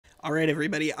All right,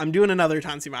 everybody, I'm doing another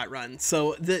Tanzimat run.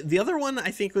 So the other one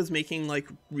I think was making like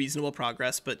reasonable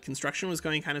progress, but construction was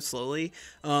going kind of slowly.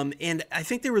 And I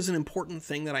think there was an important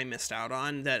thing that I missed out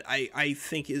on that I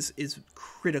think is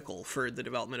critical for the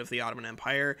development of the Ottoman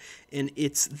Empire, and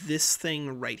it's this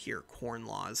thing right here, corn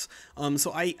laws.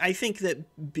 So I think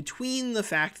that between the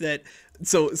fact that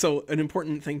so an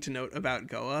important thing to note about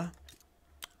Goa,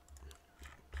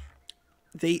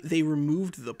 they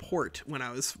removed the port when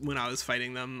I was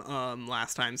fighting them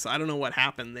last time. So I don't know what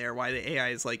happened there, why the AI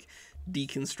is like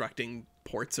deconstructing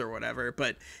ports or whatever.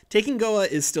 But taking Goa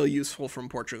is still useful from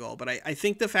Portugal. But I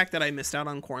think the fact that I missed out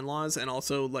on corn laws and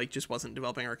also like just wasn't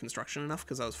developing our construction enough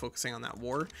because I was focusing on that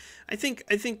war. I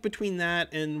think between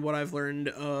that and what I've learned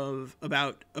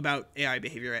about AI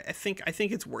behavior, I think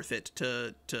it's worth it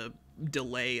to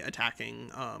delay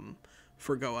attacking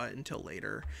for Goa until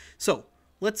later. So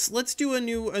let's do a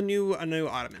new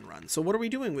Ottoman run. So what are we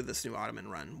doing with this new Ottoman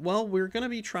run? Well, we're going to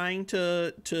be trying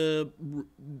to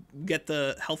get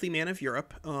the healthy man of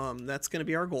Europe. That's going to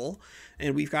be our goal.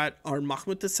 And we've got our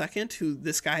Mahmud II, who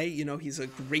this guy, you know, he's a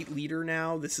great leader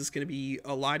now. This is going to be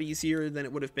a lot easier than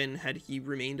it would have been had he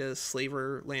remained a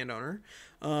slaver landowner.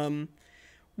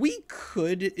 We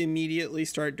could immediately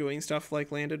start doing stuff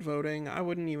like landed voting. I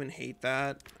wouldn't even hate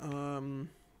that.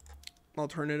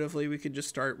 Alternatively, we could just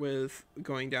start with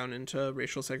going down into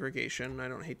racial segregation. I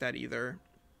don't hate that either.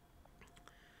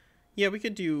 Yeah, we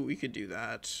could do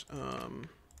that.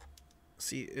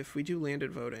 See, if we do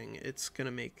landed voting, it's gonna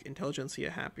make intelligentsia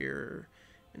happier,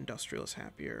 industrialists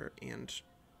happier, and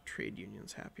trade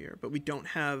unions happier. But we don't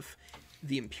have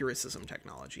the empiricism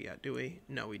technology yet, do we?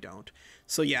 No, we don't.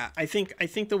 So yeah, I think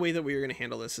the way that we are going to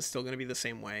handle this is still going to be the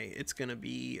same way. It's going to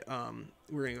be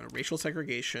we're going to go to racial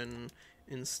segregation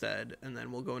instead, and then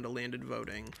we'll go into landed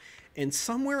voting. And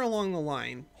somewhere along the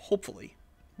line, hopefully,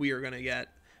 we are going to get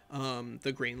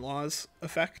the grain laws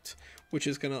effect, which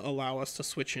is going to allow us to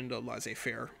switch into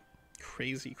laissez-faire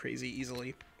crazy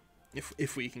easily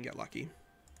if we can get lucky.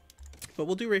 But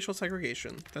we'll do racial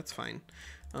segregation. That's fine.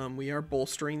 We are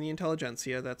bolstering the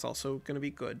intelligentsia. That's also going to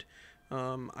be good.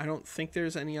 I don't think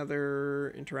there's any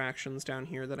other interactions down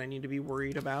here that I need to be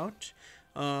worried about.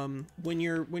 When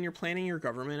you're planning your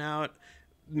government out,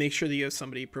 make sure that you have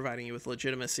somebody providing you with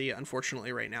legitimacy.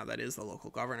 Unfortunately, right now that is the local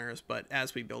governors, but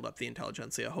as we build up the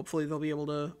intelligentsia, hopefully they'll be able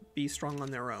to be strong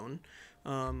on their own.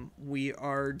 We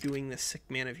are doing the sick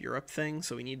man of Europe thing,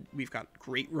 so we've got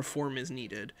great reform is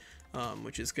needed,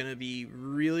 which is going to be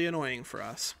really annoying for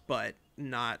us, but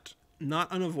not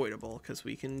unavoidable, because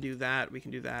we can do that, we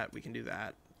can do that, we can do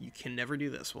that. You can never do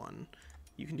this one.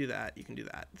 You can do that, you can do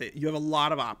that. You have a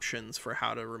lot of options for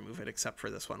how to remove it, except for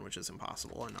this one, which is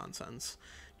impossible and nonsense.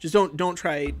 Just don't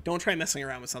try messing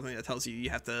around with something that tells you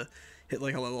have to hit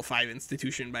like a level 5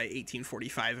 institution by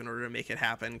 1845 in order to make it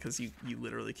happen, because you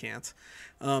literally can't.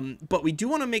 But we do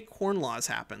want to make corn laws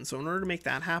happen. So in order to make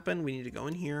that happen, we need to go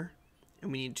in here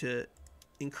and we need to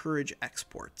encourage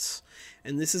exports.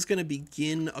 And this is going to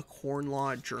begin a corn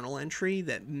law journal entry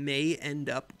that may end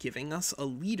up giving us a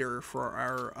leader for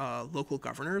our local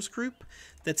governors group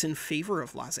that's in favor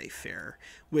of laissez-faire,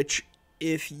 which,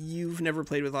 if you've never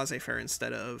played with laissez-faire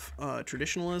instead of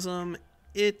traditionalism,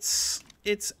 it's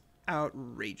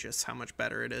outrageous how much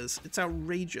better it is. It's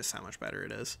outrageous how much better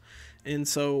it is. And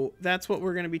so that's what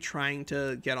we're going to be trying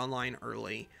to get online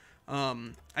early.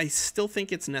 I still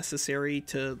think it's necessary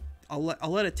to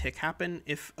I'll let a tick happen.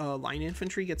 If line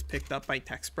infantry gets picked up by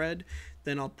tech spread,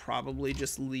 then I'll probably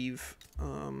just leave.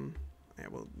 Yeah,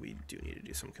 well, we do need to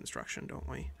do some construction, don't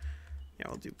we? Yeah,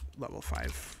 we'll do level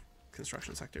 5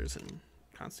 construction sectors in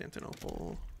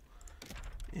Constantinople,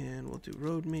 and we'll do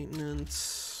road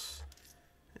maintenance,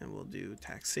 and we'll do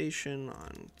taxation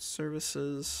on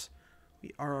services.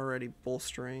 We are already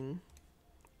bolstering.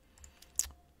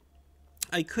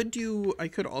 I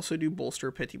could also do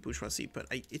bolster petit bourgeoisie, but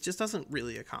it just doesn't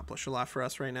really accomplish a lot for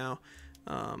us right now.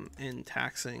 And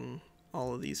taxing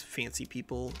all of these fancy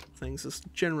people things is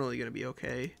generally going to be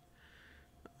okay.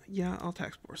 Yeah, I'll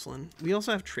tax porcelain. We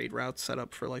also have trade routes set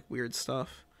up for like weird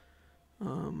stuff.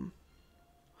 Oh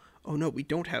no, we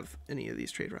don't have any of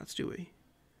these trade routes, do we?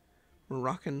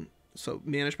 Moroccan. So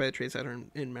managed by the trade center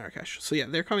in Marrakesh. So yeah,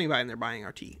 they're coming by and they're buying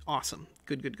our tea. Awesome.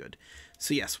 Good.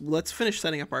 So yes, let's finish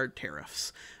setting up our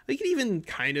tariffs. We could even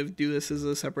kind of do this as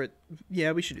a separate...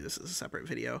 Yeah, we should do this as a separate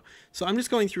video. So I'm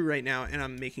just going through right now and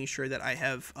I'm making sure that I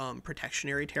have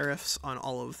protectionary tariffs on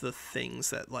all of the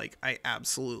things that like I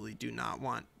absolutely do not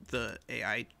want the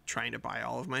AI trying to buy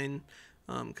all of mine,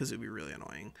 because it'd be really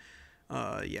annoying.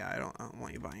 Yeah, I don't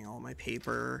want you buying all my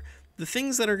paper. The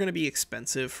things that are going to be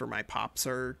expensive for my pops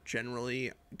are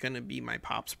generally going to be my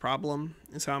pops problem,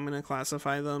 is how I'm going to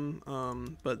classify them.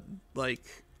 But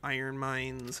like iron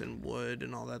mines and wood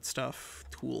and all that stuff,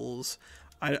 tools,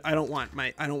 I don't want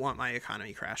my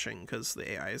economy crashing because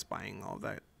the AI is buying all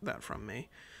that from me.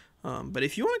 But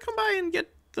if you want to come by and get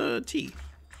the tea,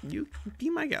 you be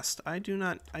my guest. I do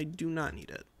not need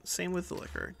it. Same with the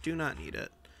liquor. Do not need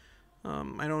it.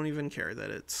 I don't even care that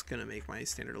it's gonna make my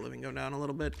standard of living go down a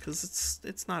little bit because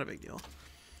it's not a big deal.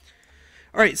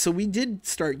 All right, so we did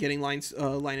start getting line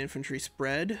infantry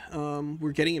spread.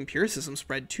 We're getting empiricism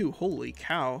spread too. Holy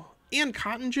cow! And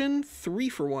cotton gin 3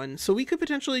 for 1. So we could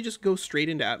potentially just go straight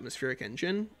into atmospheric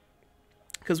engine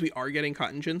because we are getting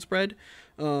cotton gin spread.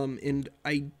 And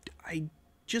I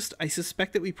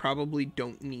suspect that we probably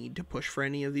don't need to push for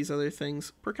any of these other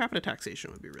things. Per capita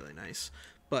taxation would be really nice,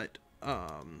 but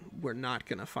we're not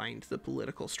going to find the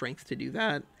political strength to do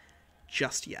that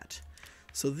just yet.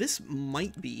 So this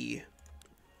might be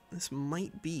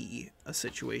a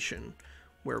situation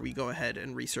where we go ahead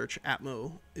and research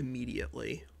Atmo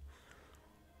immediately.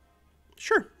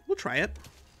 Sure, we'll try it.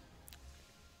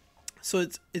 So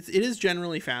it is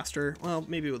generally faster. Well,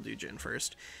 maybe we'll do gin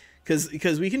first,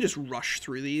 because we can just rush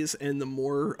through these, and the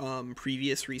more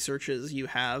previous researches you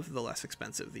have, the less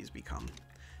expensive these become.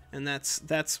 And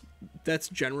that's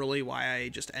generally why I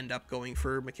just end up going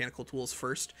for mechanical tools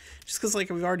first, just because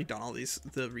like we've already done all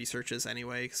the researches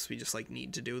anyway, because we just like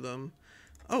need to do them.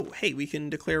 Oh, hey, we can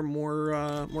declare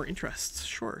more interests.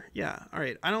 Sure, yeah, all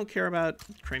right. I don't care about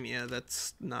Crimea.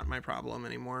 That's not my problem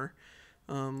anymore.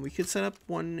 We could set up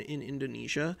one in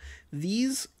Indonesia.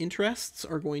 These interests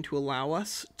are going to allow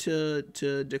us to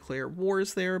declare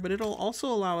wars there, but it'll also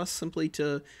allow us simply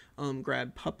to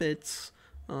grab puppets.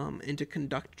 And to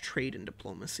conduct trade and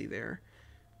diplomacy there.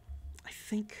 I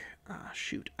think,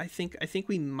 I think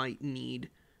we might need,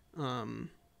 I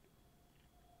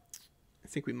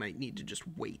think we might need to just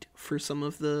wait for some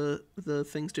of the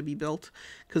things to be built,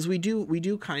 because we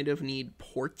do kind of need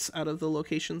ports out of the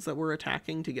locations that we're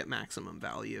attacking to get maximum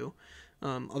value.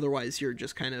 Otherwise, you're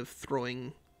just kind of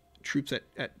throwing troops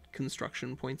at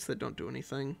construction points that don't do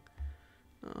anything.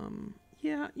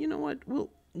 Yeah, you know what?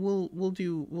 We'll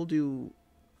do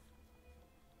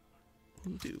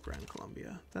Grand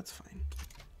Columbia. That's fine.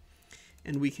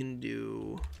 And we can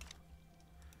do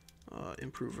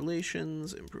improve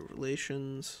relations,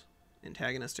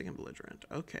 antagonistic and belligerent.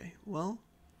 Okay, well,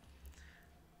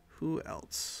 who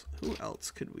else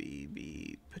could we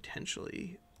be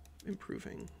potentially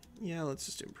improving? Yeah, let's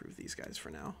just improve these guys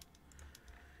for now.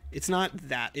 It's not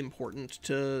that important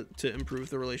to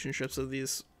improve the relationships of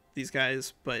these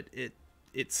guys, but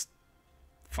it's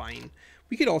fine.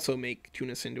 We could also make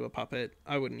Tunis into a puppet.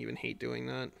 I wouldn't even hate doing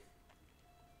that.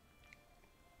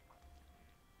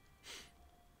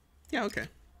 Yeah, okay.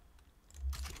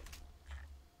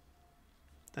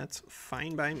 That's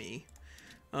fine by me.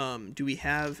 Do we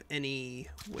have any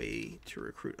way to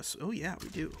recruit us? Oh yeah, we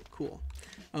do. Cool.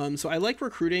 So I like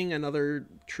recruiting another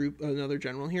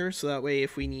general here, so that way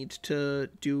if we need to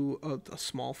do a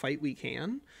small fight, we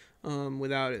can,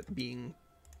 without it being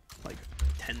like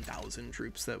 10,000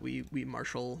 troops that we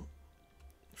marshal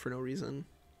for no reason.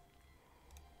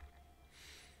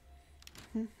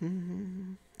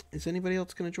 Is anybody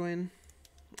else going to join?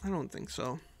 I don't think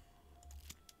so.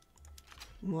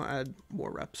 We'll add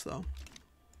more reps though.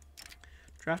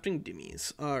 Drafting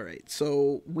dimmies. All right,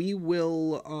 so we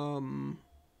will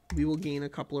gain a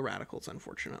couple of radicals,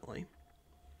 unfortunately.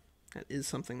 That is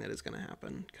something that is going to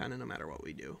happen, kind of no matter what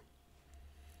we do.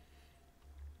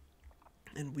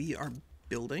 And we are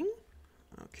building.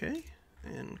 Okay,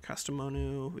 and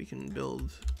Kastamonu, we can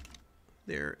build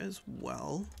there as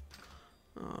well.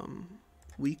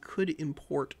 We could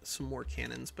import some more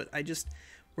cannons, but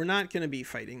we're not going to be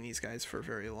fighting these guys for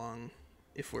very long,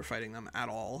 if we're fighting them at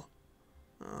all.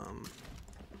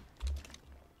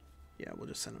 Yeah, we'll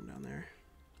just send them down there.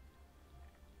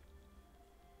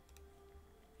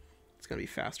 It's going to be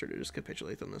faster to just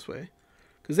capitulate them this way,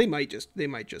 because they might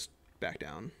just back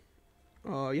down.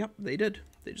 Yep, they did.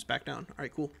 They just backed down. All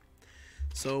right, cool.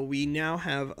 So we now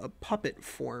have a puppet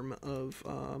form of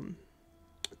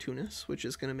Tunis, which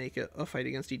is going to make a fight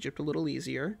against Egypt a little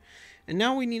easier. And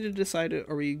now we need to decide: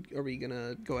 are we going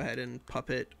to go ahead and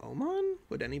puppet Oman?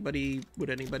 Would anybody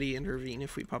intervene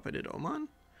if we puppeted Oman?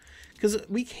 Because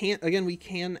we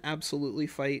can absolutely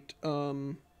fight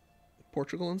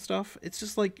Portugal and stuff. It's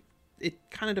just like it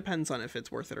kind of depends on if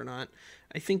it's worth it or not.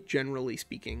 I think generally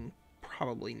speaking,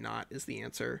 probably not is the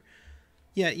answer.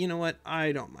 Yeah, you know what?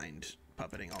 I don't mind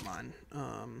puppeting Oman,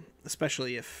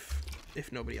 especially if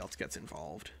nobody else gets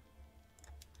involved.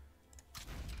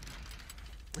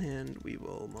 And we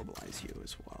will mobilize you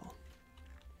as well.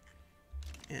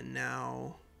 And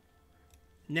now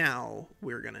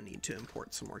we're going to need to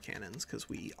import some more cannons because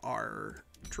we are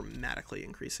dramatically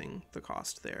increasing the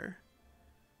cost there.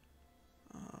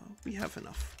 We have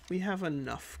enough. We have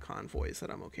enough convoys that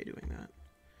I'm okay doing that.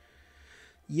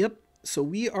 Yep. So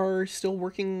we are still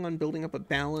working on building up a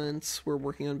balance. We're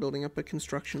working on building up a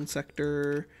construction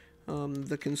sector.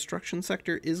 The construction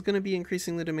sector is going to be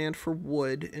increasing the demand for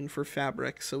wood and for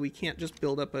fabric, so we can't just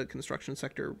build up a construction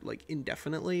sector like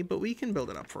indefinitely, but we can build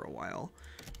it up for a while.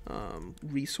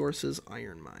 Resources,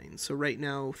 iron mines. So right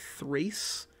now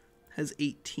Thrace has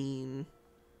 18.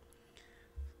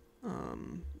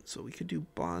 So we could do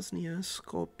Bosnia,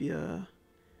 Skopje.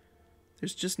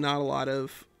 There's just not a lot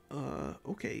of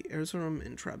okay, Erzurum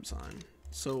and Trebizond.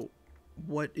 So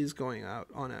what is going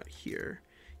on out here?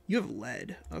 You have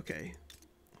lead. Okay.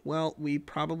 Well, we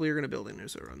probably are going to build in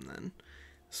Erzurum then.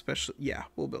 Especially, yeah,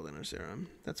 we'll build in Erzurum.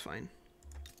 That's fine.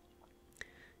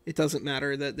 It doesn't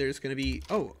matter that there's going to be...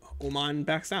 Oh, Oman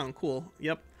backs down. Cool.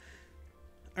 Yep.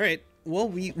 All right. Well,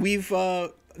 we've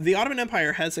the Ottoman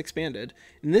Empire has expanded,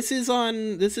 and this is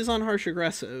on harsh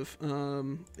aggressive.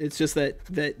 It's just that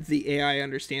the AI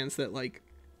understands that like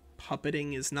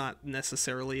puppeting is not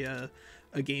necessarily a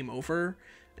game over.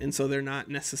 And so they're not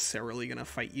necessarily going to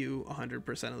fight you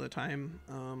 100% of the time.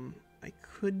 I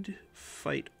could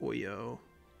fight Oyo.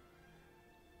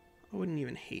 I wouldn't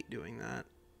even hate doing that.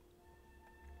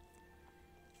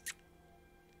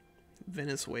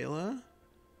 Venezuela?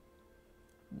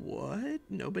 What?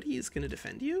 Nobody is going to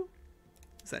defend you?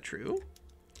 Is that true?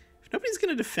 If nobody's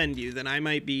going to defend you, then I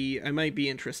might be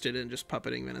interested in just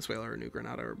puppeting Venezuela or New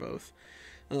Granada or both.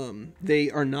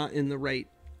 They are not in the right,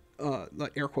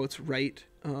 air quotes, right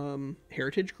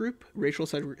heritage group. Racial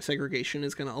segregation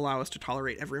is going to allow us to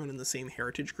tolerate everyone in the same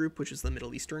heritage group, which is the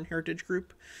Middle Eastern heritage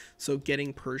group. So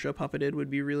getting Persia puppeted would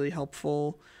be really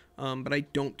helpful. But I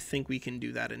don't think we can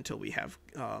do that until we have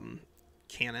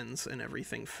cannons and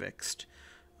everything fixed.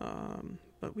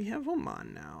 But we have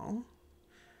Oman now.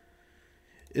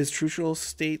 Is Trucial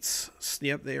States...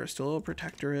 Yep, they are still a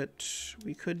protectorate.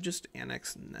 We could just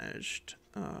annex Nejd,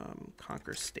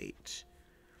 conquer state.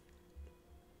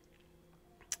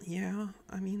 Yeah,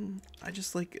 I mean, I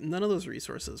just like... None of those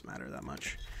resources matter that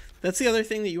much. That's the other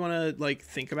thing that you want to like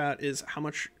think about is how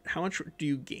much do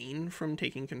you gain from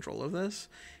taking control of this?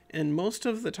 And most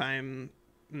of the time,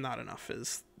 not enough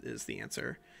is the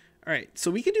answer. All right,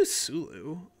 so we could do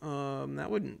Sulu.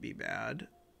 That wouldn't be bad.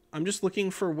 I'm just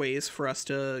looking for ways for us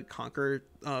to conquer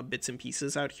bits and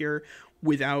pieces out here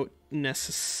without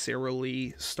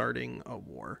necessarily starting a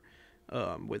war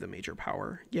with a major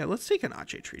power. Yeah, let's take an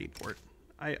Aceh treaty port.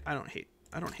 I don't hate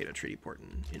a treaty port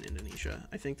in Indonesia.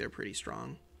 I think they're pretty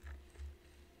strong.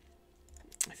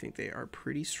 I think they are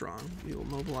pretty strong. We will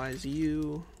mobilize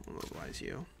you. We'll mobilize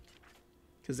you.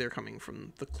 Because they're coming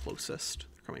from the closest.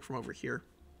 They're coming from over here.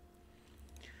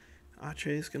 Aceh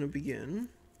is going to begin.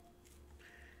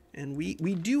 And we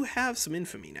do have some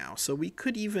infamy now. So we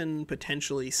could even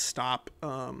potentially stop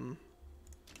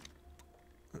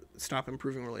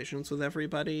improving relations with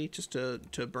everybody just to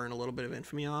burn a little bit of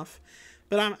infamy off.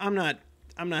 But I'm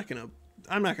not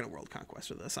gonna world conquest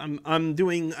with this. I'm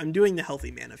doing the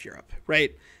healthy man of Europe,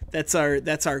 right? That's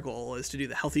our goal, is to do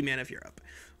the healthy man of Europe.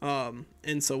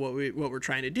 And so what we're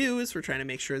trying to do is we're trying to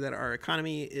make sure that our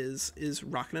economy is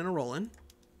rocking and a rolling.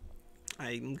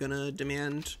 I'm gonna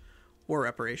demand war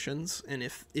reparations, and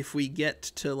if we get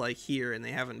to like here and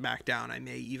they haven't backed down, I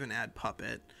may even add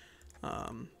puppet.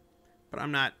 But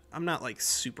I'm not like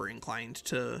super inclined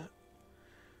to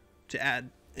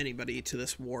add anybody to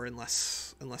this war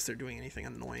unless they're doing anything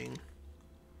annoying.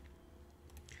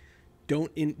 You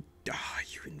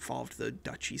involved the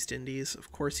Dutch East Indies.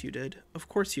 Of course you did. Of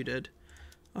course you did.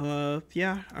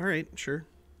 Yeah, all right, sure.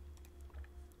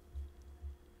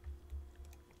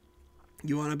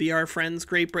 You want to be our friends,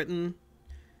 Great Britain?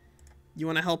 You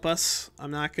want to help us?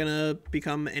 I'm not going to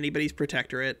become anybody's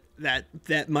protectorate.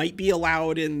 That might be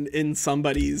allowed in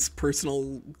somebody's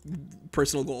personal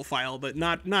goal file, but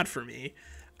not for me.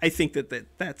 I think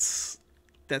that's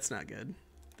not good.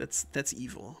 That's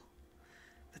evil.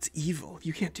 That's evil.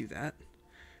 You can't do that.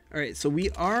 All right, so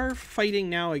we are fighting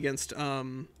now against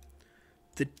the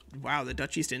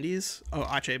Dutch East Indies. Oh,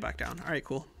 Aceh back down. All right,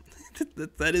 cool.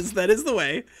 that is the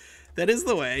way. That is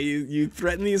the way. You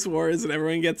threaten these wars and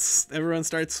everyone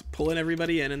starts pulling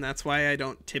everybody in, and that's why I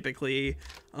don't typically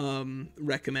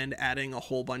recommend adding a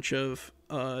whole bunch of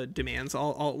demands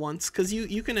all at once, because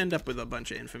you can end up with a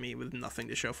bunch of infamy with nothing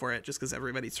to show for it just because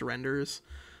everybody surrenders.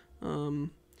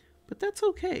 But that's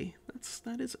okay.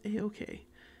 That is a-okay.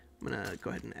 I'm gonna go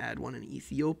ahead and add one in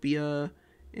Ethiopia,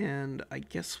 And I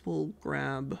guess we'll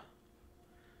grab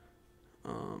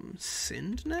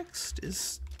Sind next.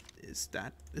 Is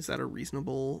that a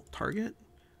reasonable target?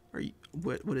 Are you,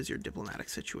 what is your diplomatic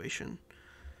situation?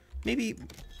 Maybe.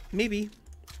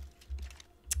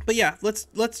 But yeah, let's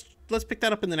pick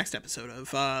that up in the next episode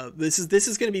of this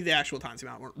is going to be the actual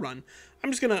Tanzimat run.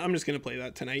 I'm just gonna play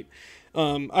that tonight.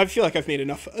 I feel like I've made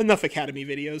enough Academy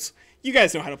videos. You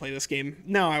guys know how to play this game.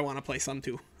 Now I want to play some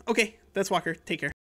too. Okay, that's Walker. Take care.